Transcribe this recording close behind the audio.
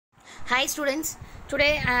Hi students,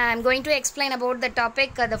 today I am going to explain about the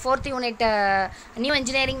topic the fourth unit new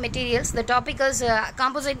engineering materials. The topic is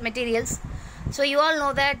composite materials. So you all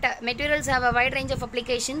know that materials have a wide range of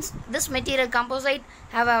applications. This material composite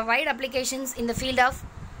have a wide applications in the field of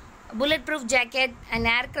bulletproof jacket and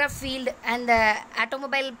aircraft field and the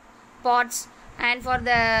automobile parts and for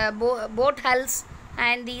the boat hulls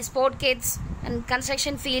and the sport kits and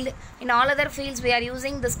construction field. In all other fields we are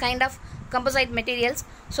using this kind of composite materials.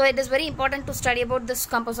 So it is very important to study about this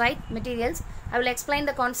composite materials. I will explain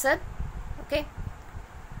the concept. Okay.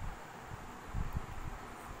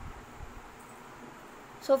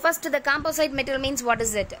 So first, the composite material means what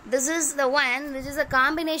is it? This is the one which is a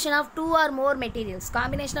combination of two or more materials.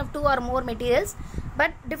 Combination of two or more materials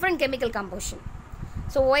but different chemical composition.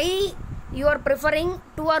 So why you are preferring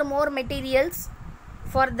two or more materials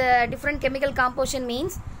for the different chemical composition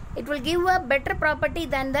means it will give a better property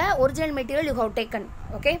than the original material you have taken.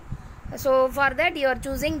 Okay. So for that you are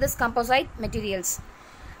choosing this composite materials.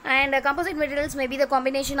 And composite materials may be the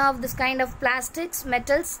combination of this kind of plastics,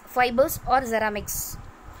 metals, fibers or ceramics.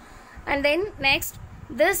 And then next,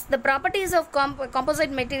 the properties of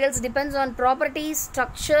composite materials depends on properties,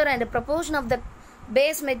 structure and proportion of the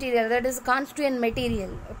base material, that is constituent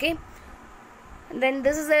material. Okay. Then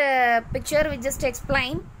this is a picture we just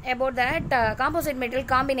explained about that composite material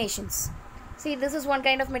combinations. See, this is one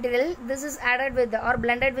kind of material. This is added with or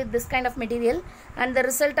blended with this kind of material, and the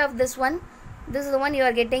result of this one, this is the one you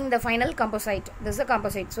are getting the final composite. This is a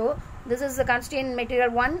composite. So this is the constituent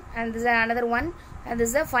material one, and this is another one, and this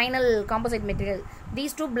is the final composite material.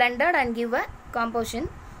 These two blended and give a composition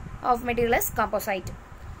of material as composite.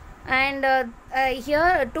 And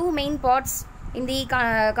here two main parts in the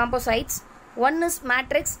composites. One is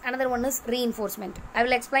matrix, another one is reinforcement. I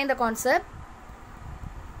will explain the concept.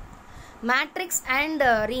 Matrix and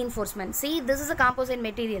reinforcement. See, this is a composite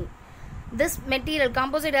material. This material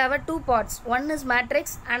composite have two parts. One is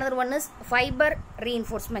matrix, another one is fiber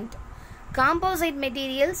reinforcement. Composite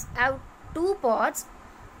materials have two parts.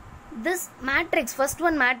 This matrix, first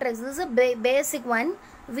one matrix, this is a basic one,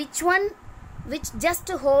 which just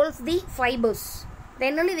holds the fibers.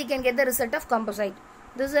 Then only we can get the result of composite.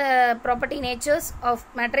 This is a property natures of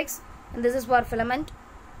matrix, and this is for filament,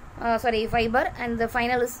 fiber, and the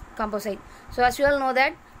final is composite. So as you all know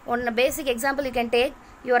that, one basic example you can take,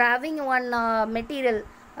 you are having one material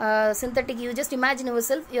synthetic. You just imagine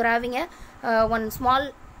yourself, you are having a one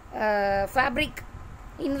small fabric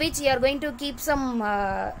in which you are going to keep some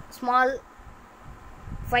small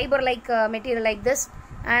fiber like material like this,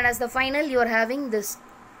 and as the final you are having this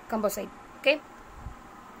composite. Okay,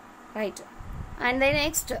 right. And then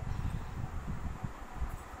next,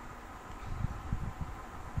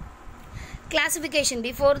 classification.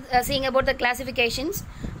 Before seeing about the classifications,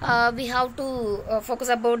 we have to focus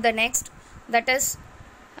about the next, that is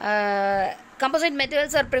composite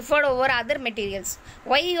materials are preferred over other materials.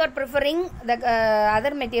 Why you are preferring the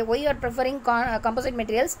other material? Why you are preferring composite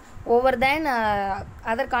materials over than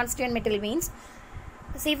other constituent material means?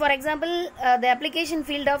 See, for example, the application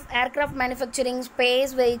field of aircraft manufacturing,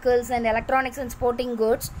 space vehicles and electronics and sporting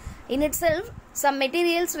goods, in itself some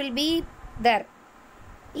materials will be there.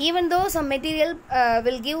 Even though some material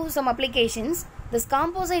will give some applications, this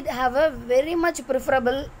composite have a very much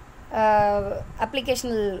preferable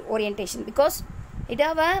applicational orientation, because it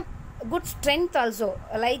have a good strength also,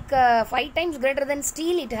 like 5 times greater than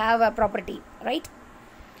steel it have a property, right?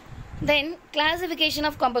 Then classification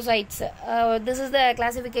of composites. This is the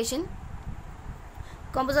classification.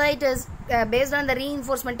 Composite is based on the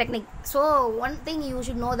reinforcement technique. So one thing you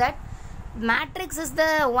should know, that matrix is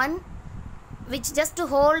the one which just to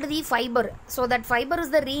hold the fiber. So that fiber is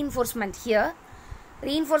the reinforcement here.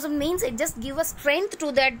 Reinforcement means it just give a strength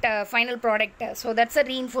to that final product. So that's a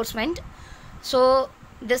reinforcement. So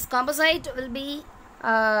this composite will be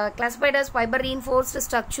classified as fiber reinforced,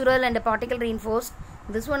 structural and particle reinforced.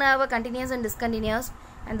 This one have a continuous and discontinuous,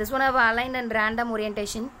 and this one have a aligned and random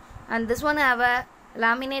orientation, and this one have a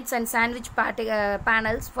laminates and sandwich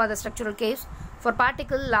panels for the structural caves, for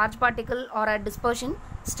particle, large particle or a dispersion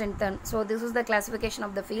strengthen. So this is the classification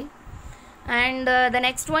of the field. And the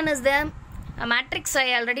next one is the matrix.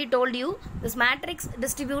 I already told you, this matrix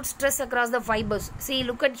distributes stress across the fibers. See,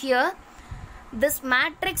 look at here, this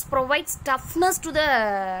matrix provides toughness to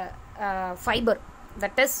the fiber,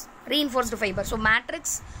 that is reinforced fiber. So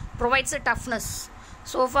matrix provides a toughness.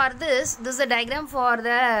 So for this is a diagram for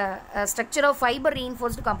the structure of fiber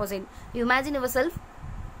reinforced composite. You imagine yourself.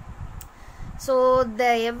 So the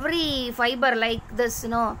every fiber like this,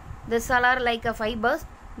 this all are like a fibers.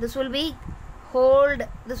 This will be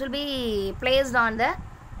placed on the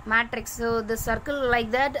matrix. So the circle like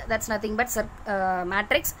that, that's nothing but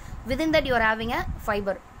matrix. Within that you are having a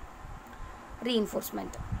fiber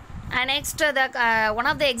reinforcement. And next one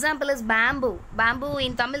of the example is bamboo. Bamboo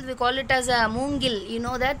in Tamil we call it as a moongil, you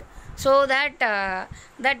know that. So that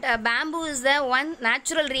bamboo is the one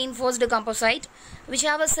natural reinforced composite which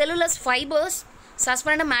have a cellulose fibers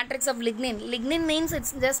suspended matrix of lignin. Lignin means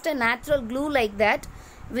it's just a natural glue like that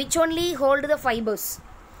which only hold the fibers.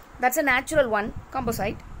 That's a natural one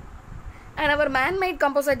composite. And our man-made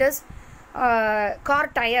composite is car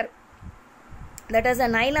tire. That is a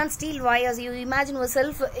nylon steel wires. You imagine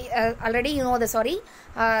yourself already, you know the sorry.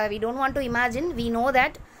 We don't want to imagine. We know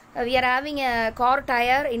that we are having a car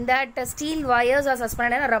tire. In that steel wires are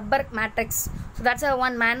suspended in a rubber matrix. So that's a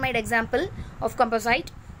one man-made example of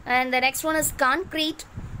composite. And the next one is concrete.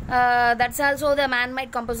 That's also the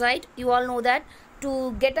man-made composite. You all know that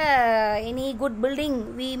to get any good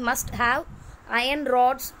building, we must have iron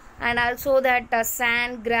rods and also that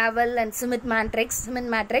sand, gravel, and cement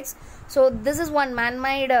matrix. So this is one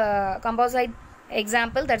man-made composite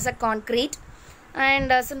example. That's a concrete.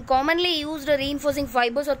 And some commonly used reinforcing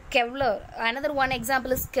fibers are Kevlar. Another one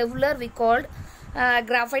example is Kevlar. We called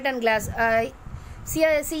graphite and glass.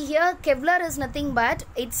 See here, Kevlar is nothing but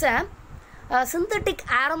it's a synthetic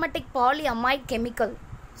aromatic polyamide chemical.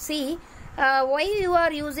 See, why you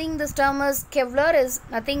are using this term as Kevlar is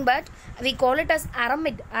nothing but we call it as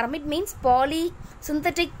aramid. Aramid means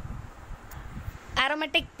synthetic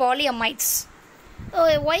aromatic polyamides.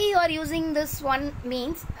 Why you are using this one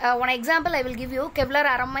means one example I will give you. Kevlar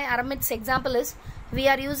aramids example is we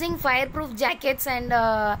are using fireproof jackets and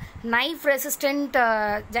knife resistant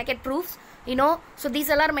jacket proofs, you know. So these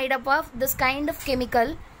all are made up of this kind of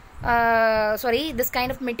chemical, this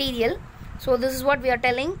kind of material. So this is what we are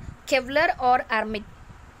telling, Kevlar or aramid.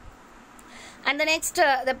 And the next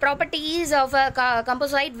the properties of a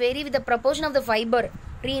composite vary with the proportion of the fiber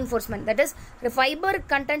reinforcement. That is, the fiber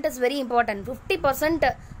content is very important.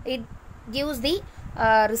 50% it gives the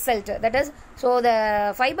result. That is, so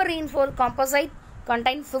the fiber reinforced composite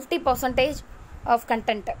contain 50% of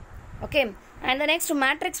content. Okay. And the next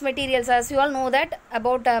matrix materials, as you all know that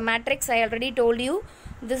about matrix, I already told you.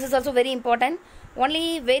 This is also very important.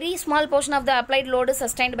 Only very small portion of the applied load is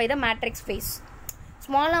sustained by the matrix phase.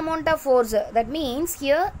 Small amount of force. That means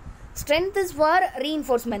here strength is for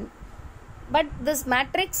reinforcement. But this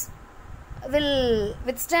matrix will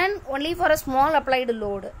withstand only for a small applied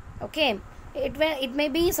load. Okay, it may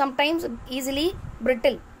be sometimes easily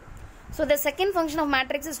brittle. So the second function of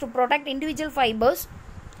matrix is to protect individual fibers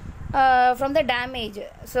from the damage.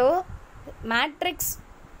 So matrix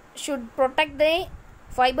should protect the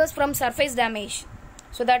fibers from surface damage.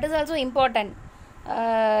 So that is also important.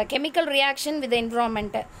 Chemical reaction with the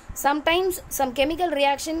environment. Sometimes some chemical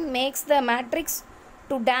reaction makes the matrix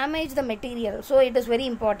to damage the material, so it is very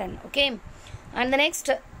important. Okay. And the next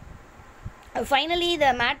finally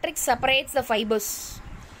the matrix separates the fibers.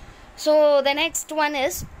 So the next one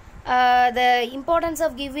is the importance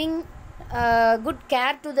of giving good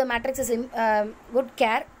care to the matrix is good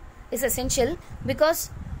care is essential,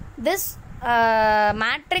 because this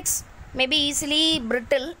matrix may be easily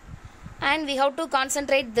brittle and we have to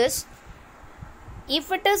concentrate this.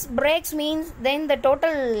 If it is breaks means then the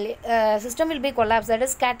total system will be collapsed. That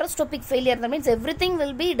is catastrophic failure. That means everything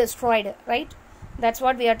will be destroyed, right? That's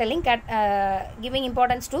what we are telling, giving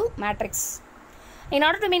importance to matrix. In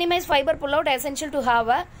order to minimize fiber pullout, it is essential to have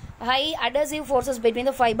a high adhesive forces between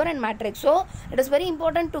the fiber and matrix. So it is very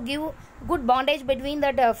important to give good bondage between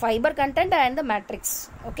that fiber content and the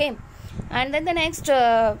matrix. Okay. And then the next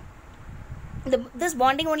this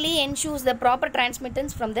bonding only ensures the proper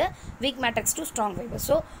transmittance from the weak matrix to strong fiber.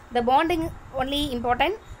 So the bonding only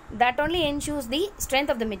important, that only ensures the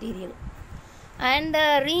strength of the material. And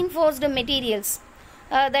reinforced materials,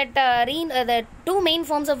 the two main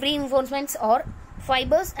forms of reinforcements are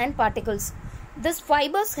fibers and particles. This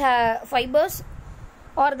fibers are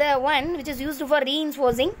the one which is used for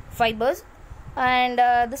reinforcing fibers, and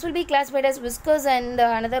this will be classified as viscous, and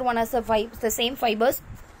another one as the same fibers.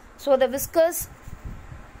 So the viscous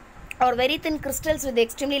are very thin crystals with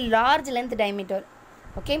extremely large length diameter.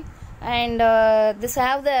 Okay, and this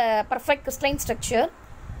have the perfect crystalline structure.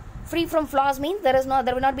 Free from flaws means there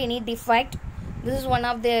will not be any defect. This is one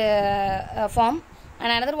of the form,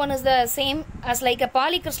 and another one is the same as like a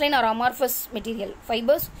polycrystalline or amorphous material.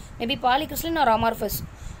 Fibers may be polycrystalline or amorphous.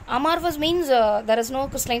 Amorphous means there is no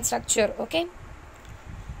crystalline structure. Okay.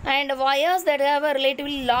 And wires that have a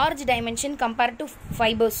relatively large dimension compared to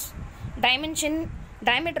fibers.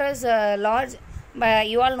 Diameter is large.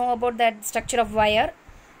 You all know about that structure of wire.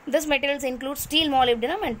 These materials include steel,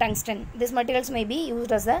 molybdenum and tungsten. These materials may be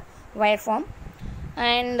used as a wire form.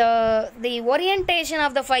 And the orientation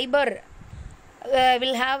of the fiber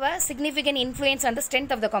will have a significant influence on the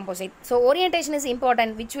strength of the composite. So orientation is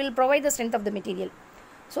important, which will provide the strength of the material.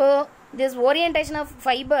 So this orientation of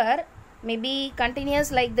fiber may be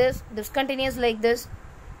continuous like this, discontinuous like this,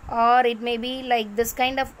 or it may be like this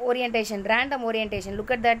kind of orientation, random orientation.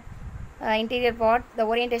 Look at that interior part. The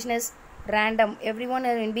orientation is random. Everyone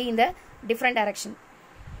will be in the different direction.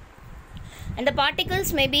 And the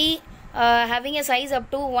particles may be having a size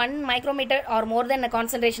up to 1 micrometer or more than a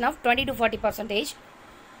concentration of 20 to 40%.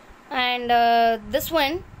 And this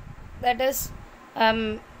one, that is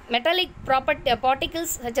metallic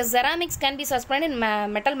particles such as ceramics can be suspended in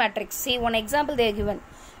metal matrix. See, one example they are given.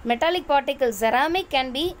 Metallic particles, ceramic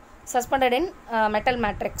can be suspended in metal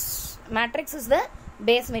matrix. Matrix is the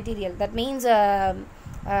base material. That means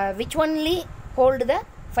which only hold the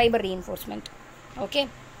fiber reinforcement. Okay.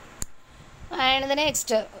 And the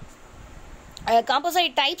next,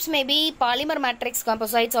 composite types may be polymer matrix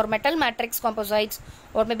composites or metal matrix composites,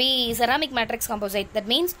 or maybe ceramic matrix composite. That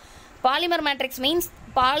means polymer matrix means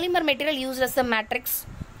polymer material used as the matrix,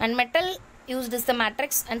 and metal used as the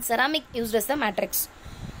matrix, and ceramic used as the matrix.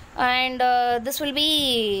 And this will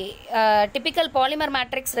be typical polymer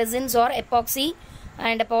matrix resins or epoxy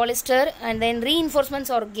and polyester, and then reinforcements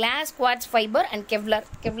or glass, quartz fiber, and Kevlar.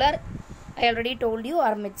 Kevlar, I already told you,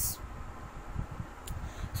 are myths.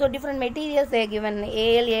 So different materials they are given: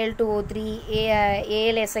 AL, AL2O3,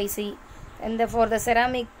 ALSIC, and for the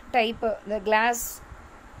ceramic type, the glass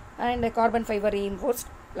and the carbon fiber reinforced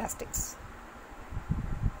plastics.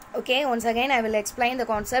 Okay, once again I will explain the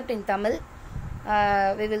concept in Tamil.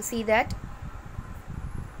 We will see that.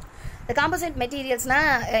 The composite materials na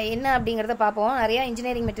enna அப்படிங்கறத பாப்போம். நிறைய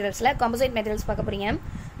engineering மெட்டீரியல்ஸ்ல composite materials பார்க்க போறீங்க.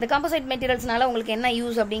 இந்த composite materialsனால உங்களுக்கு என்ன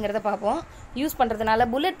use அப்படிங்கறத பாப்போம். யூஸ் பண்றதுனால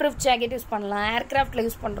bullet proof jacket யூஸ் பண்ணலாம், ஏர்கிராஃப்ட்ல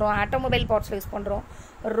யூஸ் பண்றோம், ஆட்டோமொபைல் பார்ட்ஸ்ல யூஸ் பண்றோம்,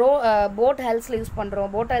 போட் ஹல்ஸ்ல யூஸ் பண்றோம்,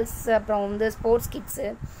 போட் ஹல்ஸ், அப்புறம் வந்து ஸ்போர்ட்ஸ் கிட்ஸ்,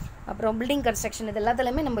 அப்புறம் பில்டிங் கன்ஸ்ட்ரக்ஷன், இது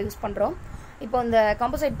எல்லாத்துலயுமே நம்ம யூஸ் பண்றோம். இப்போ இந்த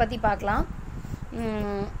composite பத்தி பார்க்கலாம்.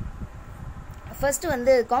 ஃபர்ஸ்ட்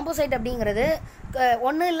வந்து காம்போசைட் அப்படிங்கிறது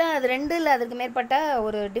ஒன்று இல்லை, அது ரெண்டு இல்லை, அதுக்கு மேற்பட்ட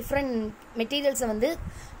ஒரு டிஃப்ரெண்ட் மெட்டீரியல்ஸை வந்து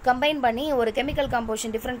கம்பைன் பண்ணி ஒரு கெமிக்கல்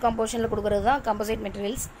காம்போசிஷன், டிஃப்ரெண்ட் காம்போசிஷனில் கொடுக்குறது தான் காம்போசைட்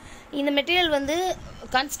மெட்டீரியல்ஸ். இந்த மெட்டீரியல் வந்து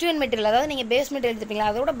கான்ஸ்டியூயன்ட் மெட்டீரியல், அதாவது நீங்கள் பேஸ் மெட்டீரியல் எடுத்துப்பீங்களா,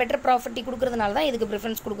 அதோட பெட்டர் ப்ராப்பர்ட்டி கொடுக்குறதுனால தான் இதுக்கு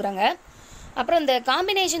ப்ரிஃபரன்ஸ் கொடுக்குறாங்க. அப்புறம் இந்த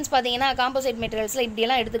காம்பினேஷன்ஸ் பார்த்தீங்கன்னா காம்போசைட் மெட்டீரியல்ஸில்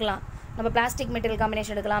இப்படியெல்லாம் எடுத்துக்கலாம். நம்ம பிளாஸ்டிக் மெட்டீரியல்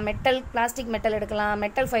காம்பினேஷன் எடுக்கலாம், பிளாஸ்டிக் மெட்டல் எடுக்கலாம்,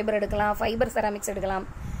 மெட்டல் ஃபைபர் எடுக்கலாம், ஃபைபர் செராமிக்ஸ் எடுக்கலாம்.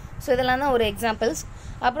 ஸோ இதெல்லாம் தான் ஒரு எக்ஸாம்பிள்ஸ்.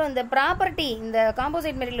 அப்புறம் இந்த ப்ராப்பர்ட்டி, இந்த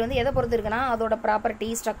காம்போசைட் மெட்டீரியல் வந்து எதை பொறுத்து இருக்குன்னா அதோட ப்ராப்பர்ட்டி,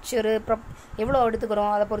 ஸ்ட்ரக்சரு, எவ்வளோ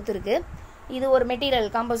எடுத்துக்கிறோம் அதை பொறுத்து இருக்குது. இது ஒரு மெட்டீரியல்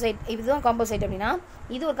காம்போசைட், இதுதான் காம்போசைட் அப்படின்னா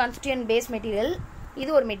இது ஒரு கான்ஸ்டியூயன்ட் பேஸ் மெட்டீரியல், இது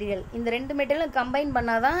ஒரு மெட்டீரியல். இந்த ரெண்டு மெட்டீரியல் கம்பைன்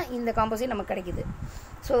பண்ணால் தான் இந்த காம்போசைட் நமக்கு கிடைக்குது.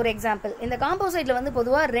 ஸோ ஒரு எக்ஸாம்பிள், இந்த காம்போசைட்டில் வந்து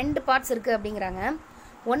பொதுவாக 2 பார்ட்ஸ் இருக்குது அப்படிங்கிறாங்க.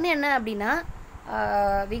 ஒன்று என்ன அப்படின்னா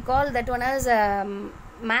we call that one as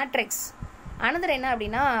matrix. Another என்ன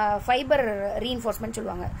அப்படின்னா ஃபைபர் ரீஇன்ஃபோர்ஸ்மெண்ட்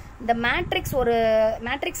சொல்லுவாங்க. இந்த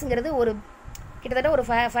மேட்ரிக்ஸுங்கிறது ஒரு கிட்டத்தட்ட ஒரு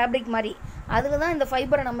ஃபேப்ரிக் மாதிரி, அதில் தான் இந்த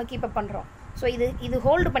ஃபைபரை நம்ம கீப் அப் பண்ணுறோம். ஸோ இது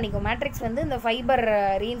ஹோல்டு பண்ணிக்கும், மேட்ரிக்ஸ் வந்து இந்த ஃபைபர்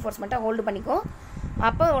ரீஇன்ஃபோர்ஸ்மெண்ட்டாக ஹோல்டு பண்ணிக்கும்.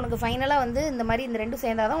 அப்போ உனக்கு ஃபைனலாக வந்து இந்த மாதிரி இந்த ரெண்டும்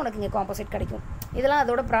சேர்ந்தால் தான் உனக்கு இங்கே காம்போசைட் கிடைக்கும். இதெல்லாம்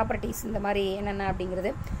அதோட ப்ராப்பர்ட்டிஸ், இந்த மாதிரி என்னென்ன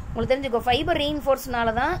அப்படிங்கிறது உங்களுக்கு தெரிஞ்சுக்கோ. ஃபைபர்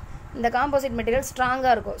ரீஇன்ஃபோர்ஸ்னால தான் இந்த காம்போசைட் மெட்டீரியல்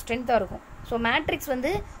ஸ்ட்ராங்காக இருக்கும், ஸ்ட்ரென்த்தாக இருக்கும். ஸோ மேட்ரிக்ஸ்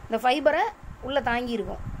வந்து இந்த ஃபைபரை உள்ளே தாங்கி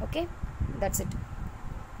இருக்கும். Okay, that's it.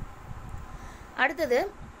 அடுத்தது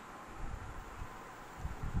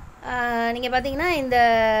நீங்கள் பார்த்தீங்கன்னா இந்த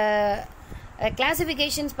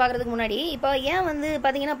கிளாசிஃபிகேஷன்ஸ் பார்க்குறதுக்கு முன்னாடி இப்போ ஏன் வந்து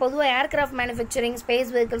பார்த்தீங்கன்னா பொதுவாக aircraft manufacturing,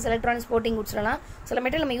 space vehicles, electronic sporting குட்ஸ்லாம் சில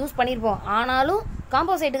மெட்டீரியல் நம்ம யூஸ் பண்ணியிருப்போம். ஆனாலும்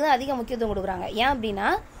காம்போசைட்டுக்கு தான் அதிக முக்கியத்துவம் கொடுக்குறாங்க. ஏன் அப்படின்னா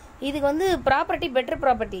இதுக்கு வந்து property, better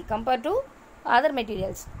property compared to other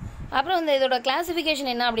materials. அப்புறம் இந்த இதோட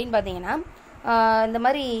கிளாசிஃபிகேஷன் என்ன அப்படின்னு பார்த்தீங்கன்னா இந்த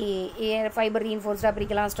மாதிரி ஃபைபர் ரீஇன்ஃபோர்ஸ்டாக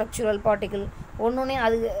பிரிக்கலாம், ஸ்ட்ரக்சுரல், பார்ட்டிக்கிள், ஒன்று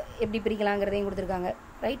அது எப்படி பிரிக்கலாங்கிறதையும் கொடுத்துருக்காங்க.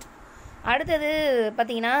 ரைட். அடுத்தது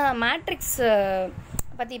பார்த்தீங்கன்னா மேட்ரிக்ஸ்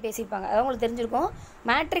பற்றி பேசியிருப்பாங்க. அதான் உங்களுக்கு தெரிஞ்சிருக்கும்.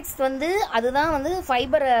 மேட்ரிக்ஸ் வந்து அதுதான் வந்து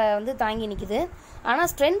ஃபைபரை வந்து தாங்கி நிற்குது.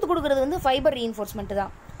 ஆனால் ஸ்ட்ரென்த் கொடுக்குறது வந்து ஃபைபர் ரீஇன்ஃபோர்ஸ்மெண்ட்டு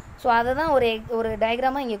தான். ஸோ அதை தான் ஒரு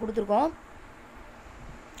டயக்ராமாக இங்கே கொடுத்துருக்கோம்.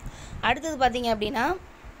 அடுத்தது பார்த்தீங்க அப்படின்னா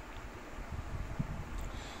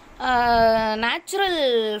நேச்சுரல்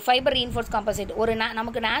ஃபைபர் ரீஇன்ஃபோர்ஸ் காம்போசைட்.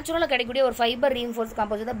 நமக்கு நேச்சுரலாக கிடைக்கக்கூடிய ஒரு ஃபைபர் ரீஇன்ஃபோர்ஸ்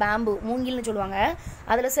காம்போசைட் தான் பேம்பு, மூங்கில்னு சொல்லுவாங்க.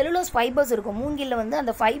 அதில் செல்லுலோஸ் ஃபைபர்ஸ் இருக்கும். மூங்கிலில் வந்து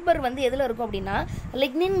அந்த ஃபைபர் வந்து எதில் இருக்கும் அப்படின்னா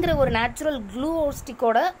லிக்னின்ங்கிற ஒரு நேச்சுரல் க்ளூ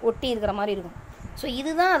ஸ்டிக்கோட ஒட்டி இருக்கிற மாதிரி இருக்கும். ஸோ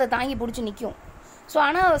இதுதான் அதை தாங்கி பிடிச்சி நிற்கும். ஸோ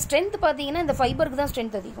ஆனால் ஸ்ட்ரென்த் பார்த்தீங்கன்னா இந்த ஃபைபருக்கு தான்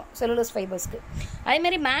ஸ்ட்ரென்த் அதிகம், செல்லுலோஸ் ஃபைபர்ஸ்க்கு.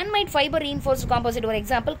 அதேமாதிரி மேன்மைட் ஃபைபர் ரீஇன்ஃபோர்ஸ்டு காம்போசிட் ஒரு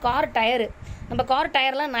எக்ஸாம்பிள் கார் டயரு. நம்ம car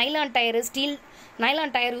டயர்லாம் nylon tyre,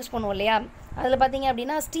 nylon tyre use பண்ணுவோம் இல்லையா, அதில் பார்த்தீங்க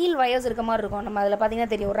அப்படின்னா ஸ்டீல் வயர்ஸ் இருக்க மாதிரி இருக்கும். நம்ம அதில்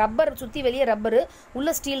பார்த்தீங்கன்னா தெரியும், ரப்பர் சுற்றி வெளியே ரப்பரு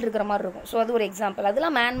உள்ளே ஸ்டீல் இருக்கிற மாதிரி இருக்கும். ஸோ அது ஒரு எக்ஸாம்பிள்.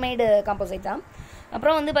 அதெல்லாம் மேன்மேடு காம்போசைட் தான்.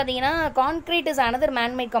 அப்புறம் வந்து பார்த்தீங்கன்னா concrete is another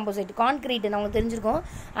man-made composite. Concrete நமக்கு தெரிஞ்சிருக்கும்,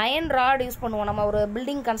 அயன் ராட் யூஸ் பண்ணுவோம். நம்ம ஒரு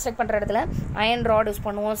பில்டிங் கன்ஸ்ட்ரக்ட் பண்ணுற இடத்துல அயன் ராட் யூஸ்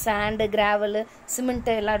பண்ணுவோம், சாண்டு, கிராவல்,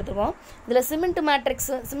 சிமெண்ட்டு எல்லாம் எடுத்துருவோம். இதில் சிமெண்ட்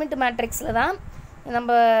மேட்ரிக்ஸில் தான்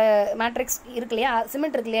நம்ம மேட்ரிக்ஸ் இருக்கு இல்லையா,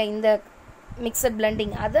 சிமெண்ட் இருக்கு இல்லையா, இந்த மிக்சட்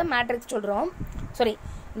பிளெண்டிங் அதை மேட்ரிக்ஸ் சொல்கிறோம். சாரி,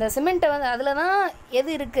 இந்த சிமெண்ட்டை வந்து அதில் தான்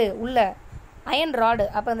எது இருக்குது உள்ள அயன் ராடு.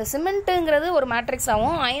 அப்போ அந்த சிமெண்ட்டுங்கிறது ஒரு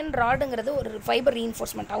மேட்ரிக்ஸாகவும் அயன் ராடுங்கிறது ஒரு ஃபைபர்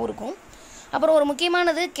ரீஇன்ஃபோர்ஸ்மெண்ட்டாகவும் இருக்கும். அப்புறம் ஒரு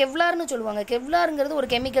முக்கியமானது கெவ்லார்னு சொல்லுவாங்க. கெவ்லாருங்கிறது ஒரு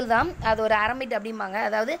கெமிக்கல் தான், அது ஒரு அரமைட் அப்படிம்பாங்க,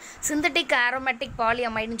 அதாவது சிந்தட்டிக் ஆரோமேட்டிக்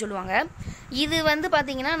பாலிஅமைடுன்னு சொல்லுவாங்க. இது வந்து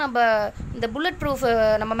பார்த்திங்கன்னா நம்ம இந்த புல்லட் ப்ரூஃப்,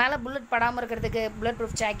 நம்ம மேலே புல்லட் படாமல் இருக்கிறதுக்கு புல்லட்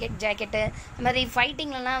ப்ரூஃப் ஜாக்கெட்டு, இந்த மாதிரி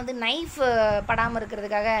ஃபைட்டிங்லலாம் வந்து நைஃப் படாமல்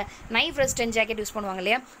இருக்கிறதுக்காக நைஃப் ரெசிஸ்டன்ட் ஜாக்கெட் யூஸ் பண்ணுவாங்க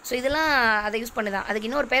இல்லையா. ஸோ இதெல்லாம் அதை யூஸ் பண்ணி தான்.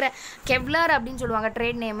 அதுக்கு இன்னொரு பேர் கெவ்லார் அப்படின்னு சொல்லுவாங்க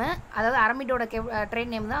ட்ரேட் நேமு. அதாவது அரமிட்டோட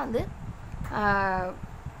ட்ரேட் நேம் தான் வந்து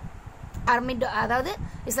அரமிட், அதாவது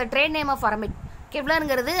it's a trade name of அரமிட்.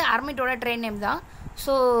 கெவ்லாருங்கிறது அரமிட்டோட trade name தான்.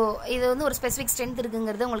 ஸோ இது வந்து ஒரு ஸ்பெசிஃபிக் ஸ்ட்ரென்த்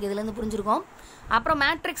இருக்குங்கிறது உங்களுக்கு இதுலேருந்து புரிஞ்சிருக்கும். அப்புறம்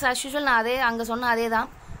மேட்ரிக்ஸ் ஆஸ் யூஷுவல் நான் அங்கே சொன்ன அதே தான்.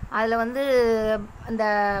 அதில் வந்து இந்த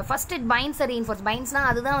ஃபஸ்ட் இட் பைண்ட்ஸ் ரீஇன்ஃபோர்ஸ். பைண்ட்ஸ்னால்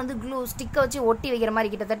அதுதான் வந்து க்ளூ ஸ்டிக்கை வச்சு ஒட்டி வைக்கிற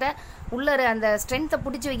மாதிரி, கிட்டத்தட்ட உள்ள அந்த ஸ்ட்ரென்த்தை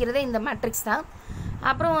பிடிச்சி வைக்கிறதே இந்த மேட்ரிக்ஸ் தான்.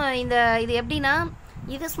 அப்புறம் இது எப்படின்னா,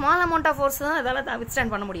 இது ஸ்மால் அமௌண்ட் ஆஃப் ஃபோர்ஸ் தான் அதால்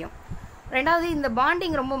வித்ஸ்டாண்ட் பண்ண முடியும். ரெண்டாவது இந்த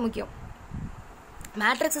பாண்டிங் ரொம்ப முக்கியம்.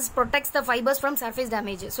 Matrix protects the fibres from surface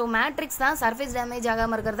damage. So matrix தான் சர்ஃபேஸ் டேமேஜ்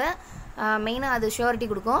ஆகாமல் இருக்கிறத மெயினாக அது ஷூரிட்டி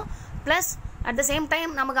கொடுக்கும். Plus at the same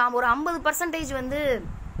time நமக்கு ஒரு 50% வந்து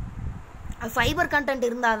ஃபைபர் கண்டென்ட்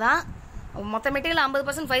இருந்தால் தான், மொத்த மெட்டீரியல்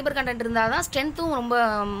 50% ஃபைபர் கண்டென்ட் இருந்தால் தான் ஸ்ட்ரென்த்தும் ரொம்ப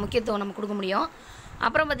முக்கியத்துவம் நம்ம கொடுக்க முடியும்.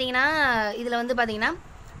 அப்புறம் பார்த்தீங்கன்னா இதில் வந்து பார்த்தீங்கன்னா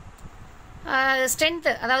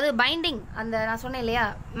ஸ்ட்ரென்த்து, அதாவது பைண்டிங், அந்த நான் சொன்னேன் இல்லையா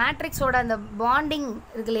மேட்ரிக்ஸோட அந்த பாண்டிங்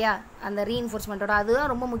இருக்கு இல்லையா, அந்த ரீஇன்ஃபோர்ஸ்மெண்ட்டோட, அதுதான்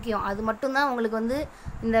ரொம்ப முக்கியம். அது மட்டும்தான் உங்களுக்கு வந்து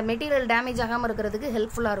இந்த மெட்டீரியல் டேமேஜ் ஆகாமல் இருக்கிறதுக்கு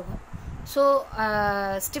ஹெல்ப்ஃபுல்லாக இருக்கும். ஸோ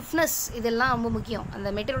ஸ்டிஃப்னஸ் இதெல்லாம் ரொம்ப முக்கியம். அந்த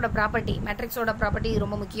மெட்டீரியலோட ப்ராப்பர்ட்டி, மேட்ரிக்ஸோட ப்ராப்பர்ட்டி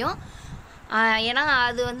ரொம்ப முக்கியம். ஏன்னா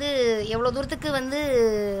அது வந்து எவ்வளோ தூரத்துக்கு வந்து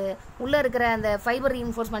உள்ளே இருக்கிற அந்த ஃபைபர்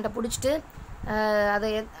ரீஇன்ஃபோர்ஸ்மெண்ட்டை பிடிச்சிட்டு அதை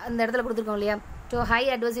அந்த இடத்துல கொடுத்துருக்கோம் இல்லையா, ஸோ ஹை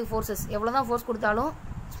அட்வர்சிவ் ஃபோர்ஸஸ், எவ்வளோ தான் ஃபோர்ஸ் கொடுத்தாலும்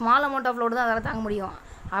ஸ்மால் அமௌண்ட் ஆஃப் லோடு தான் அதால் தாங்க முடியும்.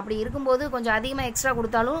 அப்படி இருக்கும்போது கொஞ்சம் அதிகமாக எக்ஸ்ட்ரா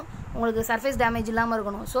கொடுத்தாலும் உங்களுக்கு சர்ஃபேஸ் டேமேஜ் இல்லாமல்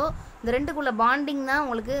இருக்கணும். ஸோ இந்த ரெண்டுக்குள்ள பாண்டிங் தான்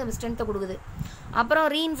உங்களுக்கு ஸ்ட்ரென்த்தை கொடுக்குது. அப்புறம்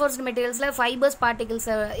ரீஇன்ஃபோர்ஸ்டு மெட்டீரியல்ஸில் ஃபைபர்ஸ்,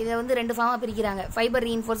 பார்ட்டிகல்ஸை இதை வந்து 2 ஃபார்மாக பிரிக்கிறாங்க. Fibre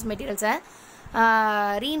reinforced மெட்டீரியல்ஸை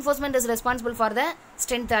reinforcement is responsible for the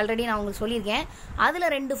strength. Already நான் உங்களுக்கு சொல்லியிருக்கேன். அதில்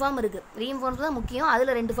 2 ஃபார்ம் இருக்குது. ரீஇன்ஃபோர்ஸ்மெண்ட் தான் முக்கியம்,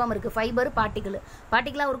 அதில் 2 ஃபார்ம் இருக்குது, ஃபைபர்,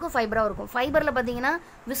 பார்ட்டிகலாகவும் இருக்கும், ஃபைபராகவும் இருக்கும். ஃபைபரில் பார்த்தீங்கன்னா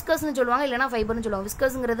விஸ்கஸ்னு சொல்லுவாங்க, இல்லைனா ஃபைபர்னு சொல்லுவாங்க.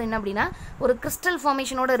 விஸ்கஸ்ங்கிறது என்ன அப்படின்னா ஒரு கிறிஸ்டல்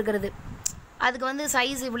ஃபார்மேஷனோடு இருக்கிறது. அதுக்கு வந்து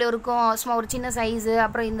சைஸ் இவ்வளோ இருக்கும், சும்மா ஒரு சின்ன சைஸு,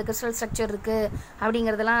 அப்புறம் இந்த கிறிஸ்டல் ஸ்ட்ரக்சர் இருக்குது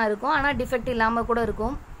அப்படிங்கிறதெல்லாம் இருக்கும். ஆனால் டிஃபெக்ட் இல்லாமல் கூட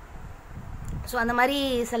இருக்கும். ஸோ அந்த மாதிரி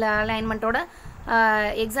சில அலைன்மெண்ட்டோட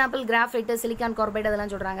எக்ஸாம்பிள் கிராஃபைட்டு, சிலிக்கான் கார்பைடு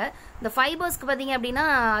அதெல்லாம் சொல்கிறாங்க. இந்த ஃபைபர்ஸ்க்கு பார்த்தீங்க அப்படின்னா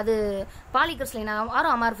அது பாலிகிறிஸ்டலைன்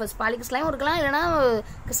ஆரும் அமார்ஃபஸ், பாலிகிறிஸ்டலைனும் இருக்கலாம், இல்லைனா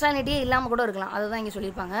கிறிஸ்டாலிட்டியே இல்லாமல் கூட இருக்கலாம். அதுதான் இங்கே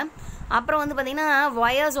சொல்லியிருப்பாங்க. அப்புறம் வந்து பார்த்தீங்கன்னா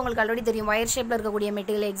வயர்ஸ் உங்களுக்கு ஆல்ரெடி தெரியும், வயர் ஷேப்பில் இருக்கக்கூடிய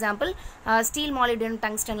மெட்டீரியல் எக்ஸாம்பிள் ஸ்டீல், மாலிப்டினம்,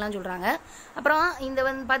 டங்ஸ்டன்லாம் சொல்கிறாங்க. அப்புறம் இந்த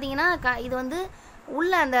வந்து பார்த்தீங்கன்னா இது வந்து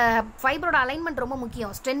உள்ள அந்த ஃபைபரோட அலைன்மெண்ட் ரொம்ப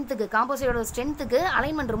முக்கியம். ஸ்ட்ரென்த்துக்கு, காம்போசைட்டோட ஸ்ட்ரென்த்துக்கு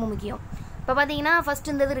அலைன்மெண்ட் ரொம்ப முக்கியம். இப்போ பார்த்தீங்கன்னா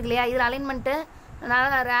ஃபஸ்ட் இந்த இது இருக்கு இல்லையா, இதில் அலைன்மெண்ட்டு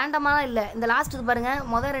நல்லா ரேண்டமாக இல்லை. இந்த லாஸ்ட் இது பாருங்கள்,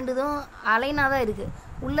 மொதல் 2 இதுவும் அலைனாக தான் இருக்குது.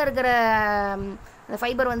 உள்ளே இருக்கிற அந்த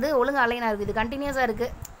ஃபைபர் வந்து ஒழுங்காக அலைனாக இருக்குது. இது கண்டினியூஸாக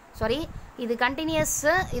இருக்குது, சாரி இது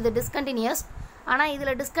கண்டினியூஸு, இது டிஸ்கண்டினியூஸ். ஆனால்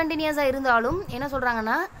இதில் டிஸ்கண்டினியூஸாக இருந்தாலும் என்ன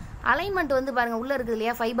சொல்கிறாங்கன்னா அலைன்மெண்ட் வந்து பாருங்கள் உள்ளே இருக்குது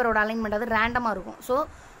இல்லையா, ஃபைபரோட அலைன்மெண்ட் அது ரேண்டமாக இருக்கும். ஸோ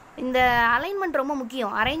இந்த அலைன்மெண்ட் ரொம்ப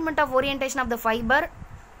முக்கியம். Arrangement of orientation of the fibre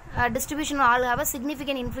distribution all have a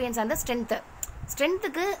significant influence அந்த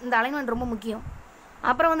ஸ்ட்ரென்த்துக்கு இந்த அலைன்மெண்ட் ரொம்ப முக்கியம்.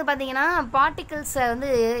 அப்புறம் வந்து பார்த்தீங்கன்னா பார்ட்டிகிள்ஸை வந்து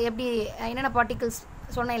எப்படி, என்னென்ன பார்ட்டிகிள்ஸ்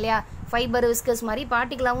சொன்னேன் இல்லையா, ஃபைபர், விஸ்கஸ் மாதிரி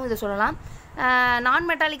பார்ட்டிகலாகவும் இதை சொல்லலாம். நான்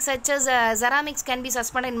metallic சச்சஸ் ceramics can be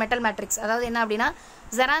suspended in metal matrix. அதாவது என்ன அப்படின்னா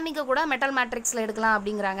ஜெராமிக்கை கூட மெட்டல் மேட்ரிக்ஸில் எடுக்கலாம்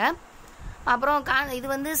அப்படிங்கிறாங்க. அப்புறம் இது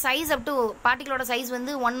வந்து சைஸ் அப் டு பார்ட்டிகளோட சைஸ்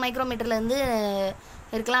வந்து 1 மைக்ரோமீட்டர்லேருந்து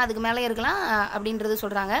இருக்கலாம், அதுக்கு மேலே இருக்கலாம் அப்படின்றது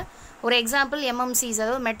சொல்கிறாங்க. ஒரு எக்ஸாம்பிள் MMCs,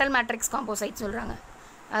 அதாவது மெட்டல் மேட்ரிக்ஸ் காம்போசைட் சொல்கிறாங்க.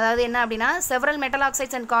 அதாவது என்ன அப்படின்னா several metal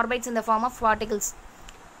oxides and carbides இந்த ஃபார்ம் ஆஃப்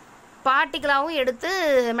பார்ட்டிகலாகவும் எடுத்து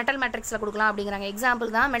மெட்டல் மேட்ரிக்ஸில் கொடுக்கலாம் அப்படிங்கிறாங்க. எக்ஸாம்பிள்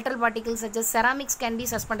தான் metal particles such as ceramics can be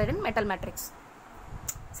suspended in metal matrix.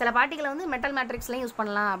 சில பார்ட்டிகளை வந்து மெட்டல் மேட்ரிக்ஸ்லையும் யூஸ்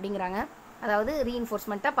பண்ணலாம் அப்படிங்கிறாங்க. அதாவது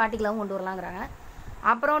ரீஇன்ஃபோர்ஸ்மெண்ட்டாக பார்ட்டிகலாகவும் கொண்டு வரலாங்கிறாங்க.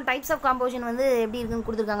 அப்புறம் டைப்ஸ் ஆஃப் காம்போசிஷன் வந்து எப்படி இருக்குன்னு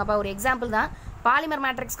கொடுத்துருக்காங்கப்பா. ஒரு எக்ஸாம்பிள் தான். பாலிமர்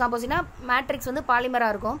மேட்ரிக்ஸ் காம்போசிட்னா மேட்ரிக்ஸ் வந்து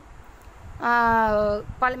பாலிமராக இருக்கும்,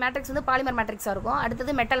 மேட்ரிக்ஸ் வந்து பாலிமர் மேட்ரிக்ஸாக இருக்கும்.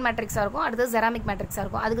 அடுத்தது மெட்டல் மேட்ரிக்ஸாக இருக்கும். அடுத்தது செராமிக் மேட்ரிக்ஸாக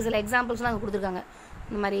இருக்கும். அதுக்கு சில எக்ஸாம்பிள்ஸ்லாம் அங்கே கொடுத்துருக்காங்க.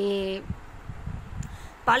 இந்த மாதிரி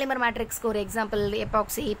பாலிமர் மேட்ரிக்ஸ்க்கு ஒரு example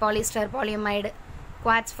epoxy, polyester, பாலியமைடு,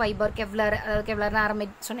 quartz fibre, Kevlar. கெவ்லர்னு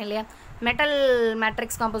ஆரம்பிச்சு சொன்னேன் இல்லையா. மெட்டல்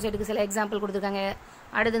மேட்ரிக்ஸ் காம்போசைட்டுக்கு சில எக்ஸாம்பிள் கொடுத்துருக்காங்க.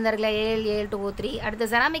 அடுத்து இந்த இடத்துல AL2O3. அடுத்து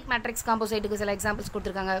செராமிக் மேட்ரிக்ஸ் காம்போசைட்டுக்கு சில எக்ஸாம்பிள்ஸ்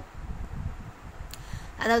கொடுத்துருக்காங்க.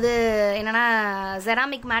 அதாவது என்னென்னா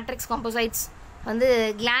செராமிக் மேட்ரிக்ஸ் காம்போசைட்ஸ் வந்து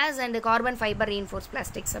class and carbon fibre reinforce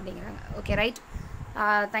plastics அப்படிங்கிறாங்க. Okay right.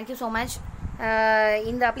 Thank you so much.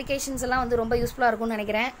 இந்த அப்ளிகேஷன்ஸ் எல்லாம் வந்து ரொம்ப யூஸ்ஃபுல்லாக இருக்கும்னு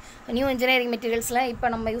நினைக்கிறேன். நியூ இன்ஜினியரிங் மெட்டீரியல்ஸில் இப்போ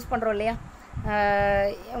நம்ம யூஸ் பண்ணுறோம் இல்லையா,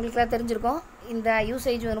 உங்களுக்குலாம் தெரிஞ்சிருக்கும். இந்த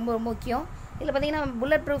யூசேஜ் ரொம்ப ரொம்ப முக்கியம். இதில் பார்த்தீங்கன்னா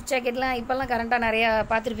புல்லட் ப்ரூஃப் ஜாக்கெட்லாம் இப்போல்லாம் கரண்ட்டாக நிறையா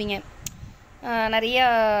பார்த்துருப்பீங்க. நிறைய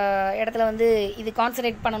இடத்துல வந்து இது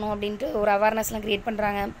கான்சன்ட்ரேட் பண்ணணும் அப்படின்ட்டு ஒரு அவேர்னஸ்லாம் க்ரியேட்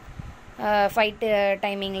பண்ணுறாங்க ஃபைட்டு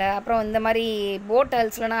டைமிங்கில். அப்புறம் இந்த மாதிரி போட்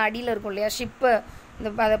ஹல்ஸ்லாம் அடியில் இருக்கும் இல்லையா, ஷிப்பு இந்த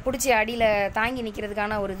அதை பிடிச்சி அடியில் தாங்கி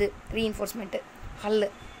நிற்கிறதுக்கான ஒரு இது ரீஇன்ஃபோர்ஸ்மெண்ட்டு ஹல்லு,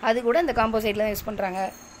 அது கூட இந்த காம்போசைட்டில் தான் யூஸ் பண்ணுறாங்க.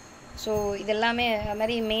 ஸோ இதெல்லாமே அது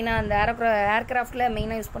மாதிரி மெயினாக அந்த ஏர்க்ராஃப்டில்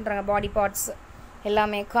மெயினாக யூஸ் பண்ணுறாங்க. பாடி பார்ட்ஸ்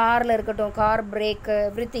எல்லாமே காரில் இருக்கட்டும், கார் பிரேக்கு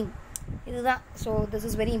எவ்ரிதிங் இதுதான். So this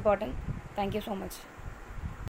is very important. Thank you so much.